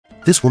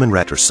This woman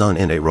wrapped her son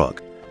in a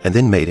rug and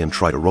then made him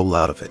try to roll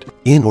out of it.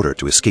 In order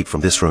to escape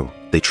from this room,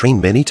 they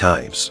trained many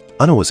times.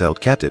 Anna was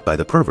held captive by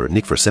the pervert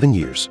Nick for 7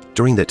 years.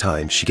 During that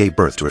time, she gave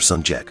birth to her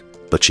son Jack.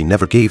 But she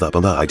never gave up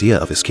on the idea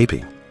of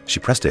escaping. She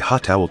pressed a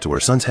hot towel to her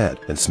son's head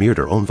and smeared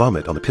her own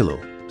vomit on the pillow.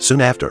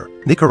 Soon after,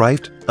 Nick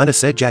arrived. Anna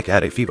said Jack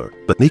had a fever,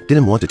 but Nick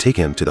didn't want to take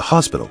him to the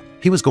hospital.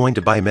 He was going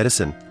to buy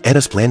medicine.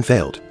 Anna's plan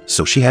failed,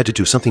 so she had to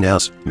do something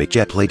else, make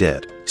Jack play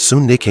dead.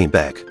 Soon Nick came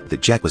back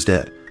that Jack was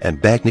dead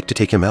and begged Nick to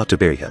take him out to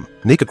bury him.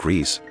 Nick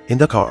agrees. In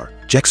the car,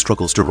 Jack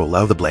struggles to roll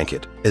out of the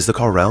blanket. As the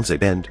car rounds a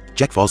bend,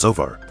 Jack falls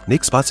over.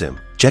 Nick spots him.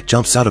 Jack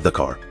jumps out of the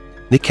car.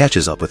 Nick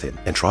catches up with him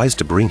and tries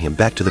to bring him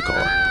back to the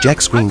car. Jack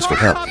screams for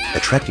help,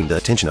 attracting the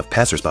attention of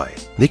passersby.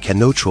 Nick had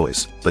no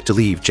choice but to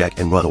leave Jack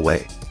and run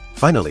away.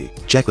 Finally,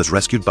 Jack was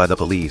rescued by the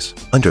police.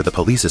 Under the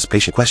police's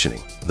patient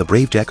questioning, the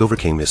brave Jack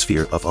overcame his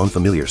fear of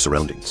unfamiliar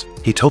surroundings.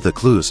 He told the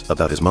clues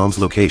about his mom's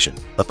location.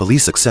 The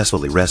police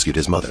successfully rescued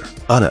his mother.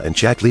 Anna and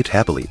Jack lived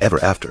happily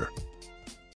ever after.